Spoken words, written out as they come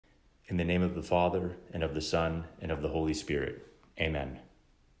In the name of the Father, and of the Son, and of the Holy Spirit. Amen.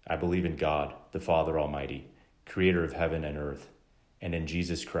 I believe in God, the Father Almighty, creator of heaven and earth, and in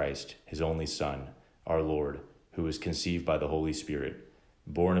Jesus Christ, his only Son, our Lord, who was conceived by the Holy Spirit,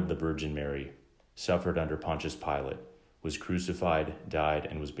 born of the Virgin Mary, suffered under Pontius Pilate, was crucified, died,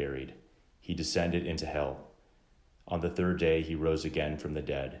 and was buried. He descended into hell. On the third day he rose again from the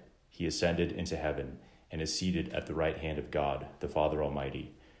dead. He ascended into heaven and is seated at the right hand of God, the Father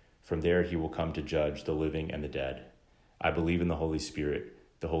Almighty. From there he will come to judge the living and the dead. I believe in the Holy Spirit,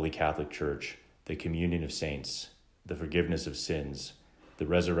 the Holy Catholic Church, the communion of saints, the forgiveness of sins, the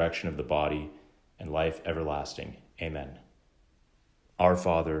resurrection of the body, and life everlasting. Amen. Our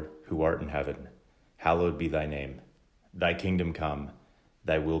Father, who art in heaven, hallowed be thy name. Thy kingdom come,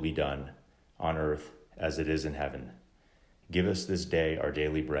 thy will be done, on earth as it is in heaven. Give us this day our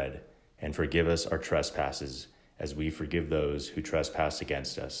daily bread, and forgive us our trespasses, as we forgive those who trespass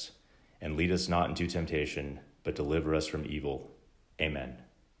against us. And lead us not into temptation, but deliver us from evil. Amen.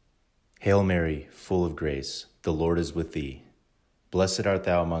 Hail Mary, full of grace, the Lord is with thee. Blessed art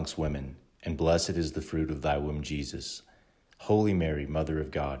thou amongst women, and blessed is the fruit of thy womb, Jesus. Holy Mary, Mother of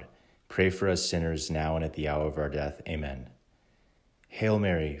God, pray for us sinners now and at the hour of our death. Amen. Hail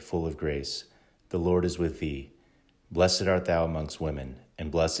Mary, full of grace, the Lord is with thee. Blessed art thou amongst women, and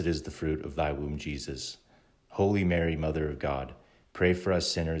blessed is the fruit of thy womb, Jesus. Holy Mary, Mother of God, pray for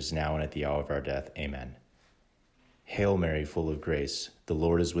us sinners now and at the hour of our death. Amen. Hail Mary, full of grace, the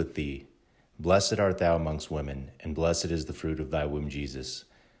Lord is with thee. Blessed art thou amongst women, and blessed is the fruit of thy womb, Jesus.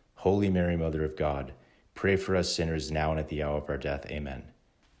 Holy Mary, Mother of God, pray for us sinners now and at the hour of our death. Amen.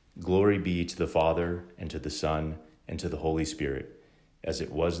 Glory be to the Father, and to the Son, and to the Holy Spirit, as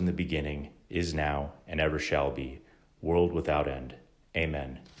it was in the beginning, is now, and ever shall be, world without end.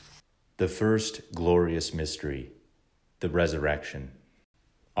 Amen. The first glorious mystery, the resurrection.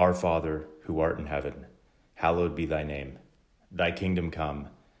 Our Father, who art in heaven, hallowed be thy name. Thy kingdom come,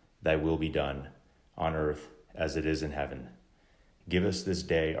 thy will be done, on earth as it is in heaven. Give us this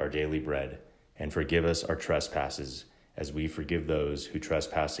day our daily bread, and forgive us our trespasses, as we forgive those who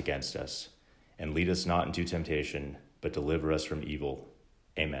trespass against us. And lead us not into temptation, but deliver us from evil.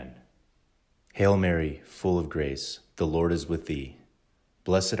 Amen. Hail Mary, full of grace, the Lord is with thee.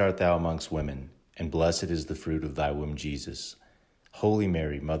 Blessed art thou amongst women, and blessed is the fruit of thy womb, Jesus. Holy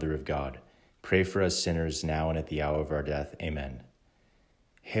Mary, Mother of God, pray for us sinners now and at the hour of our death. Amen.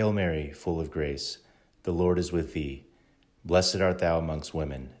 Hail Mary, full of grace, the Lord is with thee. Blessed art thou amongst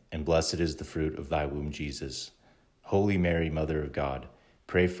women, and blessed is the fruit of thy womb, Jesus. Holy Mary, Mother of God,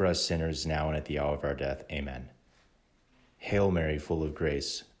 pray for us sinners now and at the hour of our death. Amen. Hail Mary, full of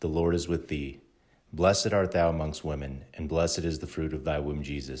grace, the Lord is with thee. Blessed art thou amongst women, and blessed is the fruit of thy womb,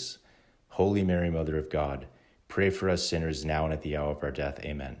 Jesus. Holy Mary, Mother of God, pray for us sinners now and at the hour of our death.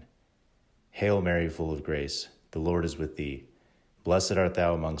 Amen. Hail Mary, full of grace, the Lord is with thee. Blessed art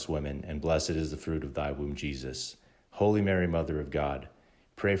thou amongst women, and blessed is the fruit of thy womb, Jesus. Holy Mary, Mother of God,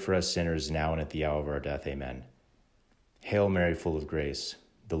 pray for us sinners now and at the hour of our death. Amen. Hail Mary, full of grace,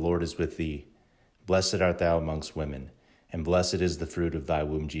 the Lord is with thee. Blessed art thou amongst women, and blessed is the fruit of thy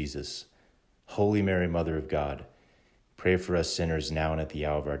womb, Jesus. Holy Mary, Mother of God, pray for us sinners now and at the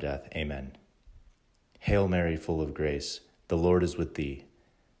hour of our death. Amen. Hail Mary, full of grace, the Lord is with thee.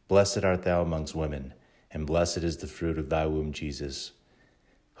 Blessed art thou amongst women, and blessed is the fruit of thy womb, Jesus.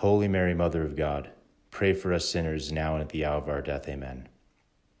 Holy Mary, Mother of God, pray for us sinners now and at the hour of our death. Amen.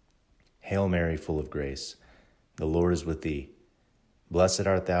 Hail Mary, full of grace, the Lord is with thee. Blessed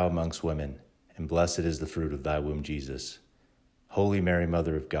art thou amongst women, and blessed is the fruit of thy womb, Jesus. Holy Mary,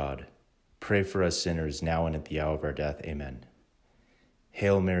 Mother of God, pray for us sinners now and at the hour of our death. Amen.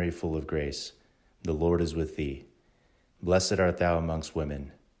 Hail Mary, full of grace, the Lord is with thee. Blessed art thou amongst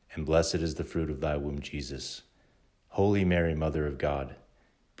women, and blessed is the fruit of thy womb, Jesus. Holy Mary, Mother of God,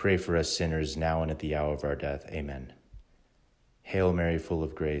 pray for us sinners now and at the hour of our death. Amen. Hail Mary, full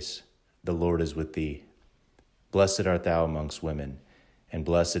of grace, the Lord is with thee. Blessed art thou amongst women, and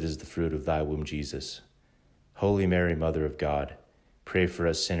blessed is the fruit of thy womb, Jesus. Holy Mary, Mother of God, pray for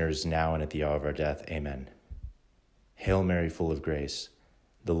us sinners now and at the hour of our death. Amen. Hail Mary, full of grace,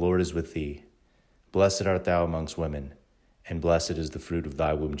 the Lord is with thee. Blessed art thou amongst women, and blessed is the fruit of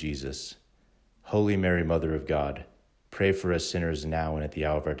thy womb, Jesus. Holy Mary, Mother of God, pray for us sinners now and at the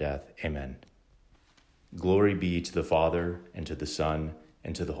hour of our death. Amen. Glory be to the Father, and to the Son,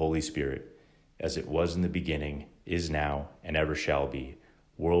 and to the Holy Spirit, as it was in the beginning, is now, and ever shall be,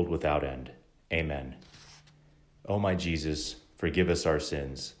 world without end. Amen. O my Jesus, forgive us our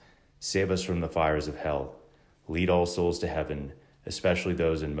sins, save us from the fires of hell, lead all souls to heaven, especially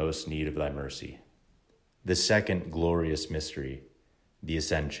those in most need of thy mercy. The second glorious mystery, the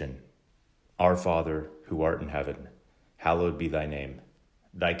Ascension. Our Father, who art in heaven, hallowed be thy name.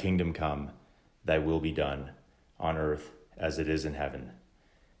 Thy kingdom come, thy will be done, on earth as it is in heaven.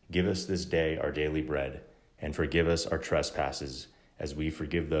 Give us this day our daily bread, and forgive us our trespasses, as we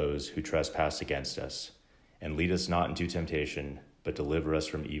forgive those who trespass against us. And lead us not into temptation, but deliver us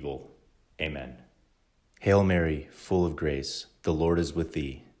from evil. Amen. Hail Mary, full of grace, the Lord is with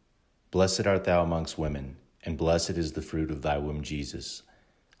thee. Blessed art thou amongst women, and blessed is the fruit of thy womb, Jesus.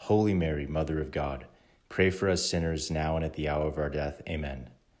 Holy Mary, Mother of God, pray for us sinners now and at the hour of our death. Amen.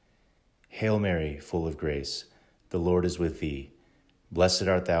 Hail Mary, full of grace, the Lord is with thee. Blessed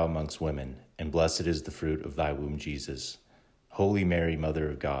art thou amongst women, and blessed is the fruit of thy womb, Jesus. Holy Mary, Mother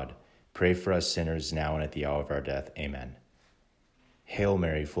of God, pray for us sinners now and at the hour of our death. Amen. Hail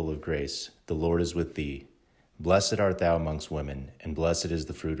Mary, full of grace, the Lord is with thee. Blessed art thou amongst women, and blessed is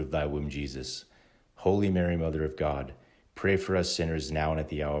the fruit of thy womb, Jesus. Holy Mary, Mother of God, pray for us sinners now and at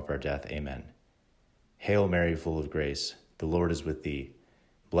the hour of our death. Amen. Hail Mary, full of grace, the Lord is with thee.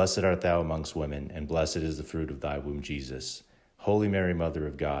 Blessed art thou amongst women, and blessed is the fruit of thy womb, Jesus. Holy Mary, Mother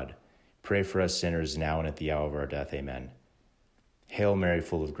of God, pray for us sinners now and at the hour of our death. Amen. Hail Mary,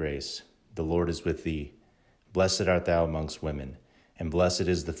 full of grace, the Lord is with thee. Blessed art thou amongst women, and blessed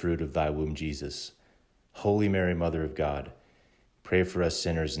is the fruit of thy womb, Jesus. Holy Mary, Mother of God, pray for us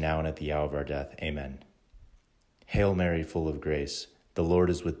sinners now and at the hour of our death. Amen. Hail Mary, full of grace, the Lord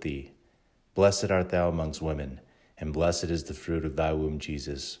is with thee. Blessed art thou amongst women, and blessed is the fruit of thy womb,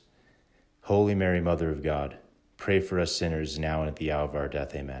 Jesus. Holy Mary, Mother of God, pray for us sinners now and at the hour of our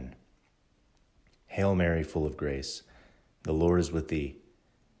death. Amen. Hail Mary, full of grace, the Lord is with thee.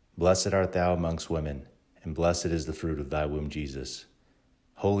 Blessed art thou amongst women, and blessed is the fruit of thy womb, Jesus.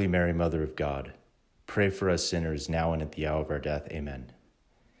 Holy Mary, Mother of God, pray for us sinners now and at the hour of our death. Amen.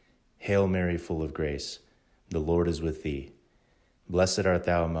 Hail Mary, full of grace, the Lord is with thee. Blessed art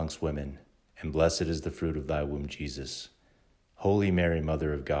thou amongst women, and blessed is the fruit of thy womb, Jesus. Holy Mary,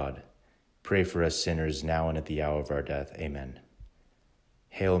 Mother of God, pray for us sinners now and at the hour of our death. Amen.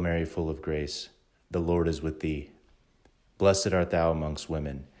 Hail Mary, full of grace, the Lord is with thee. Blessed art thou amongst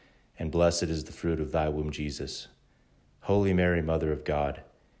women, and blessed is the fruit of thy womb, Jesus. Holy Mary, Mother of God,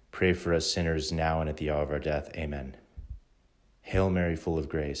 pray for us sinners now and at the hour of our death. Amen. Hail Mary, full of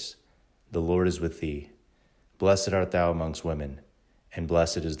grace, the Lord is with thee. Blessed art thou amongst women, and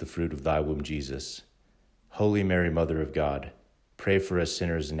blessed is the fruit of thy womb, Jesus. Holy Mary, Mother of God, pray for us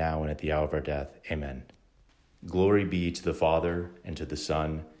sinners now and at the hour of our death. Amen. Glory be to the Father, and to the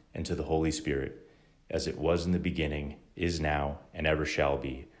Son, and to the Holy Spirit, as it was in the beginning, is now, and ever shall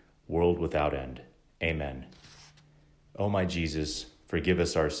be, world without end. Amen. O my Jesus, forgive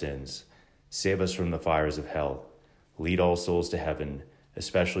us our sins, save us from the fires of hell, lead all souls to heaven,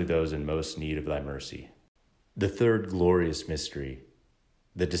 especially those in most need of thy mercy. The third glorious mystery,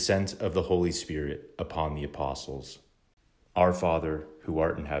 the descent of the Holy Spirit upon the apostles. Our Father, who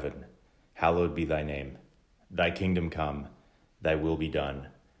art in heaven, hallowed be thy name. Thy kingdom come, thy will be done,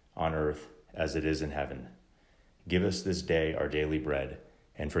 on earth as it is in heaven. Give us this day our daily bread,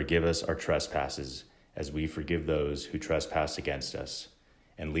 and forgive us our trespasses, as we forgive those who trespass against us.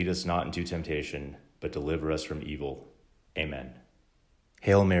 And lead us not into temptation, but deliver us from evil. Amen.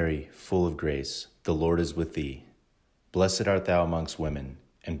 Hail Mary, full of grace, the Lord is with thee. Blessed art thou amongst women,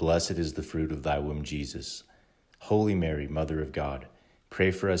 and blessed is the fruit of thy womb, Jesus. Holy Mary, Mother of God, pray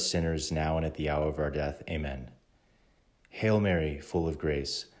for us sinners now and at the hour of our death. Amen. Hail Mary, full of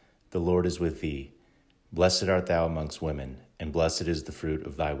grace, the Lord is with thee. Blessed art thou amongst women, and blessed is the fruit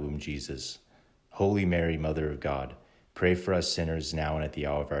of thy womb, Jesus. Holy Mary, Mother of God, pray for us sinners now and at the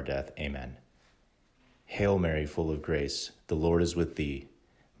hour of our death. Amen. Hail Mary, full of grace, the Lord is with thee.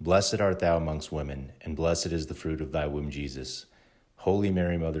 Blessed art thou amongst women, and blessed is the fruit of thy womb, Jesus. Holy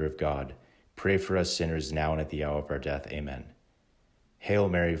Mary, Mother of God, pray for us sinners now and at the hour of our death. Amen. Hail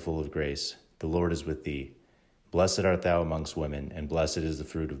Mary, full of grace, the Lord is with thee. Blessed art thou amongst women, and blessed is the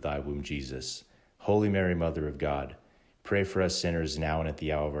fruit of thy womb, Jesus. Holy Mary, Mother of God, pray for us sinners now and at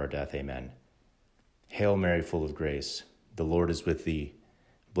the hour of our death. Amen. Hail Mary, full of grace, the Lord is with thee.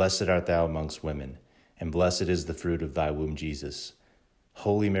 Blessed art thou amongst women, and blessed is the fruit of thy womb, Jesus.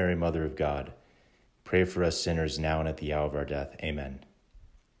 Holy Mary, Mother of God, pray for us sinners now and at the hour of our death. Amen.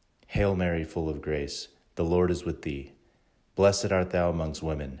 Hail Mary, full of grace, the Lord is with thee. Blessed art thou amongst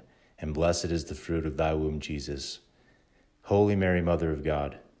women, and blessed is the fruit of thy womb, Jesus. Holy Mary, Mother of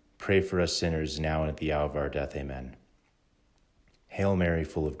God, pray for us sinners now and at the hour of our death. Amen. Hail Mary,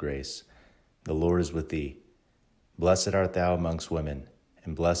 full of grace, the Lord is with thee. Blessed art thou amongst women,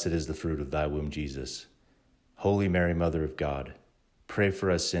 and blessed is the fruit of thy womb, Jesus. Holy Mary, Mother of God, pray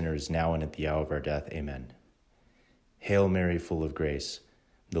for us sinners now and at the hour of our death. Amen. Hail Mary, full of grace,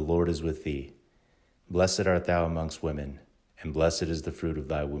 the Lord is with thee. Blessed art thou amongst women, and blessed is the fruit of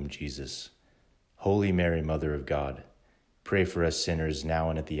thy womb, Jesus. Holy Mary, Mother of God, pray for us sinners now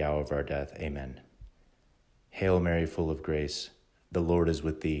and at the hour of our death. Amen. Hail Mary, full of grace, the Lord is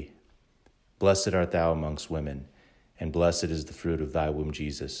with thee. Blessed art thou amongst women, and blessed is the fruit of thy womb,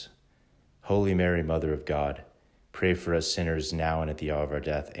 Jesus. Holy Mary, Mother of God, pray for us sinners now and at the hour of our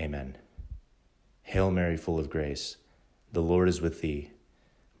death. Amen. Hail Mary, full of grace, the Lord is with thee.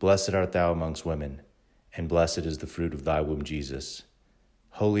 Blessed art thou amongst women, and blessed is the fruit of thy womb, Jesus.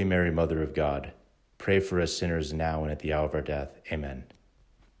 Holy Mary, Mother of God, pray for us sinners now and at the hour of our death. Amen.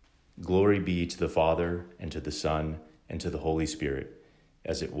 Glory be to the Father, and to the Son, and to the Holy Spirit,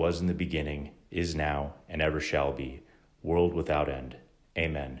 as it was in the beginning, is now, and ever shall be, world without end.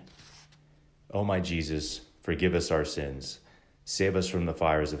 Amen. O my Jesus, forgive us our sins, save us from the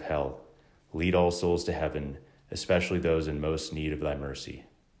fires of hell, lead all souls to heaven, especially those in most need of thy mercy.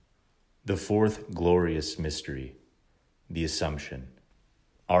 The fourth glorious mystery, the Assumption.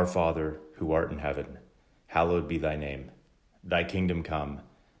 Our Father, who art in heaven, hallowed be thy name. Thy kingdom come,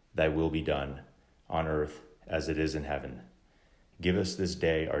 thy will be done, on earth as it is in heaven. Give us this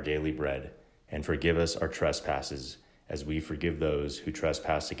day our daily bread, and forgive us our trespasses, as we forgive those who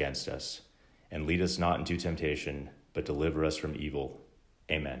trespass against us. And lead us not into temptation, but deliver us from evil.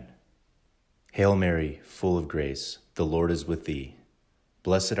 Amen. Hail Mary, full of grace, the Lord is with thee.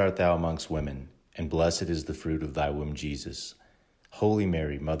 Blessed art thou amongst women, and blessed is the fruit of thy womb, Jesus. Holy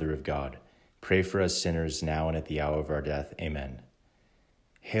Mary, Mother of God, pray for us sinners now and at the hour of our death. Amen.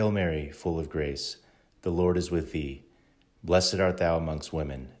 Hail Mary, full of grace, the Lord is with thee. Blessed art thou amongst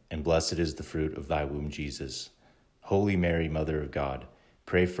women, and blessed is the fruit of thy womb, Jesus. Holy Mary, Mother of God,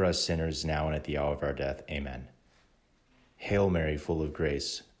 pray for us sinners now and at the hour of our death. Amen. Hail Mary, full of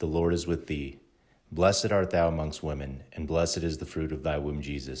grace, the Lord is with thee. Blessed art thou amongst women, and blessed is the fruit of thy womb,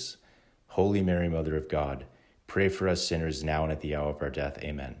 Jesus. Holy Mary, Mother of God, pray for us sinners now and at the hour of our death.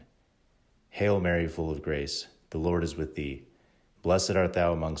 Amen. Hail Mary, full of grace, the Lord is with thee. Blessed art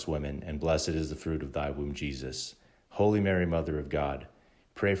thou amongst women, and blessed is the fruit of thy womb, Jesus. Holy Mary, Mother of God,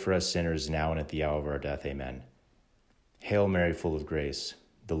 pray for us sinners now and at the hour of our death. Amen. Hail Mary, full of grace,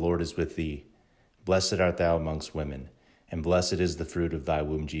 the Lord is with thee. Blessed art thou amongst women, and blessed is the fruit of thy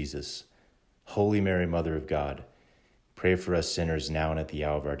womb, Jesus. Holy Mary, Mother of God, pray for us sinners now and at the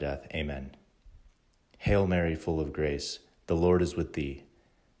hour of our death. Amen. Hail Mary, full of grace, the Lord is with thee.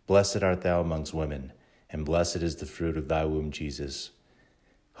 Blessed art thou amongst women, and blessed is the fruit of thy womb, Jesus.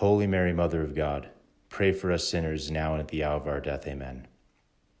 Holy Mary, Mother of God, pray for us sinners now and at the hour of our death. Amen.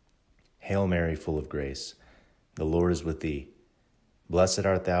 Hail Mary, full of grace, the Lord is with thee. Blessed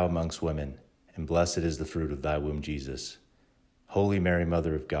art thou amongst women, and blessed is the fruit of thy womb, Jesus. Holy Mary,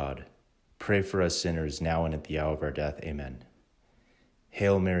 Mother of God, pray for us sinners now and at the hour of our death. Amen.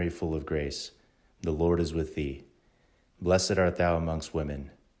 Hail Mary, full of grace, the Lord is with thee. Blessed art thou amongst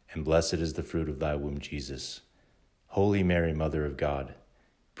women, and blessed is the fruit of thy womb, Jesus. Holy Mary, Mother of God,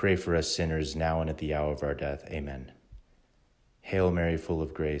 pray for us sinners now and at the hour of our death. Amen. Hail Mary, full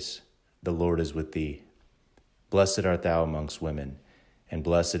of grace, the Lord is with thee. Blessed art thou amongst women, and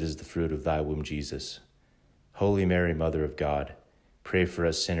blessed is the fruit of thy womb, Jesus. Holy Mary, Mother of God, pray for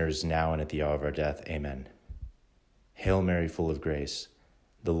us sinners now and at the hour of our death. Amen. Hail Mary, full of grace,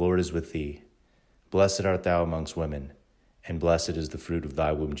 the Lord is with thee. Blessed art thou amongst women, and blessed is the fruit of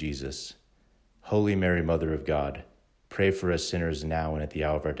thy womb, Jesus. Holy Mary, Mother of God, pray for us sinners now and at the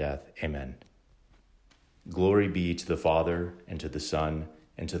hour of our death. Amen. Glory be to the Father, and to the Son,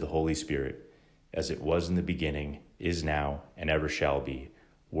 and to the Holy Spirit, as it was in the beginning, is now, and ever shall be,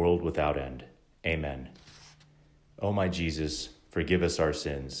 world without end. Amen. O my Jesus, forgive us our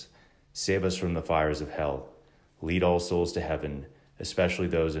sins, save us from the fires of hell, lead all souls to heaven, especially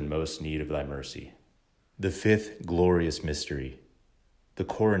those in most need of thy mercy. The fifth glorious mystery, the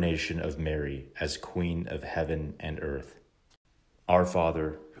coronation of Mary as Queen of heaven and earth. Our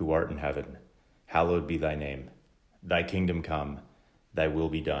Father, who art in heaven, hallowed be thy name. Thy kingdom come, thy will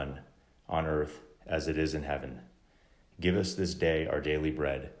be done, on earth as it is in heaven. Give us this day our daily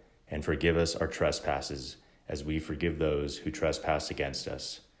bread, and forgive us our trespasses, as we forgive those who trespass against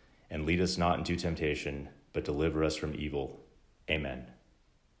us. And lead us not into temptation, but deliver us from evil. Amen.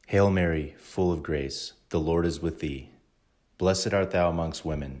 Hail Mary, full of grace, the Lord is with thee. Blessed art thou amongst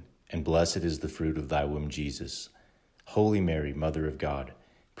women, and blessed is the fruit of thy womb, Jesus. Holy Mary, Mother of God,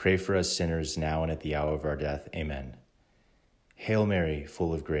 pray for us sinners now and at the hour of our death. Amen. Hail Mary,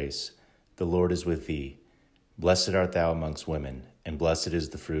 full of grace, the Lord is with thee. Blessed art thou amongst women, and blessed is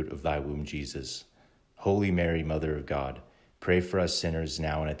the fruit of thy womb, Jesus. Holy Mary, Mother of God, pray for us sinners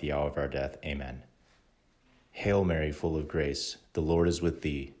now and at the hour of our death. Amen. Hail Mary, full of grace, the Lord is with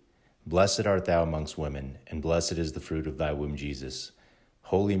thee. Blessed art thou amongst women, and blessed is the fruit of thy womb, Jesus.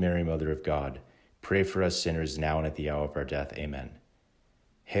 Holy Mary, Mother of God, pray for us sinners now and at the hour of our death. Amen.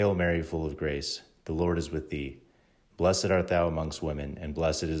 Hail Mary, full of grace, the Lord is with thee. Blessed art thou amongst women, and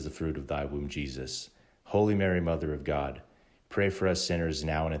blessed is the fruit of thy womb, Jesus. Holy Mary, Mother of God, pray for us sinners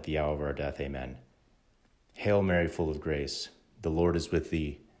now and at the hour of our death. Amen. Hail Mary, full of grace, the Lord is with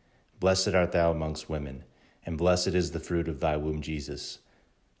thee. Blessed art thou amongst women, and blessed is the fruit of thy womb, Jesus.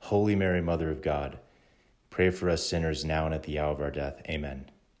 Holy Mary, Mother of God, pray for us sinners now and at the hour of our death. Amen.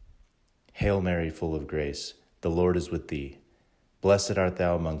 Hail Mary, full of grace, the Lord is with thee. Blessed art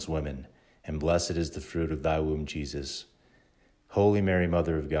thou amongst women, and blessed is the fruit of thy womb, Jesus. Holy Mary,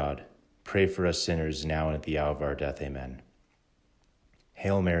 Mother of God, pray for us sinners now and at the hour of our death. Amen.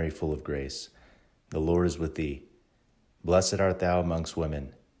 Hail Mary, full of grace, the Lord is with thee. Blessed art thou amongst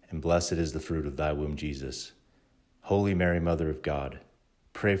women, and blessed is the fruit of thy womb, Jesus. Holy Mary, Mother of God,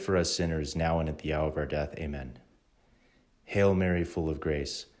 pray for us sinners now and at the hour of our death. Amen. Hail Mary, full of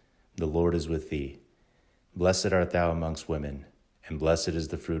grace, the Lord is with thee. Blessed art thou amongst women, and blessed is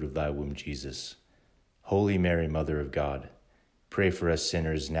the fruit of thy womb, Jesus. Holy Mary, Mother of God, pray for us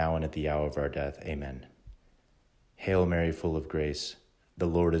sinners now and at the hour of our death. Amen. Hail Mary, full of grace, the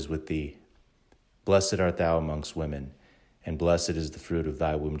Lord is with thee. Blessed art thou amongst women, and blessed is the fruit of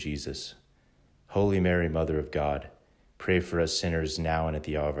thy womb, Jesus. Holy Mary, Mother of God, pray for us sinners now and at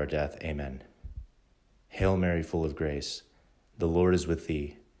the hour of our death. Amen. Hail Mary, full of grace, the Lord is with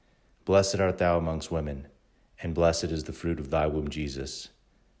thee. Blessed art thou amongst women, and blessed is the fruit of thy womb, Jesus.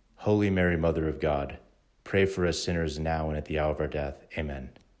 Holy Mary, Mother of God, pray for us sinners now and at the hour of our death. Amen.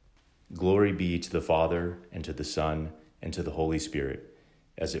 Glory be to the Father, and to the Son, and to the Holy Spirit,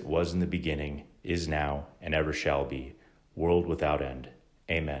 as it was in the beginning, is now, and ever shall be, world without end.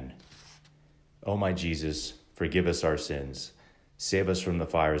 Amen. O my Jesus, forgive us our sins, save us from the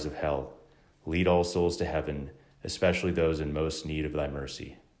fires of hell, lead all souls to heaven, especially those in most need of thy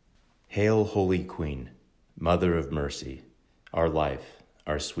mercy. Hail, Holy Queen, Mother of mercy, our life,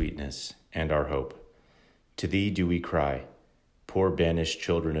 our sweetness, and our hope. To thee do we cry, poor banished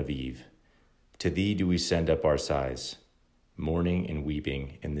children of Eve. To thee do we send up our sighs, mourning and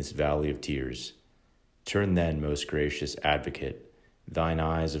weeping in this valley of tears. Turn then, most gracious Advocate, thine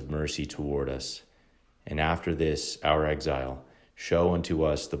eyes of mercy toward us, and after this our exile, show unto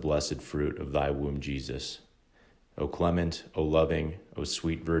us the blessed fruit of thy womb, Jesus. O clement, O loving, O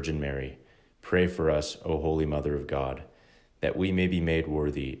sweet Virgin Mary, pray for us, O Holy Mother of God, that we may be made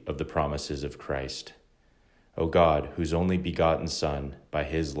worthy of the promises of Christ. O God, whose only begotten Son, by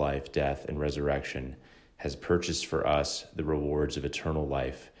his life, death, and resurrection, has purchased for us the rewards of eternal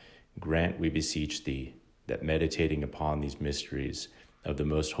life, grant, we beseech thee, that meditating upon these mysteries of the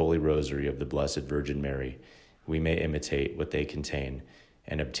most holy rosary of the Blessed Virgin Mary, we may imitate what they contain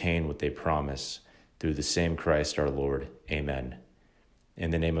and obtain what they promise, through the same Christ our Lord. Amen.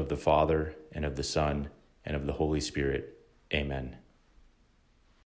 In the name of the Father, and of the Son, and of the Holy Spirit. Amen.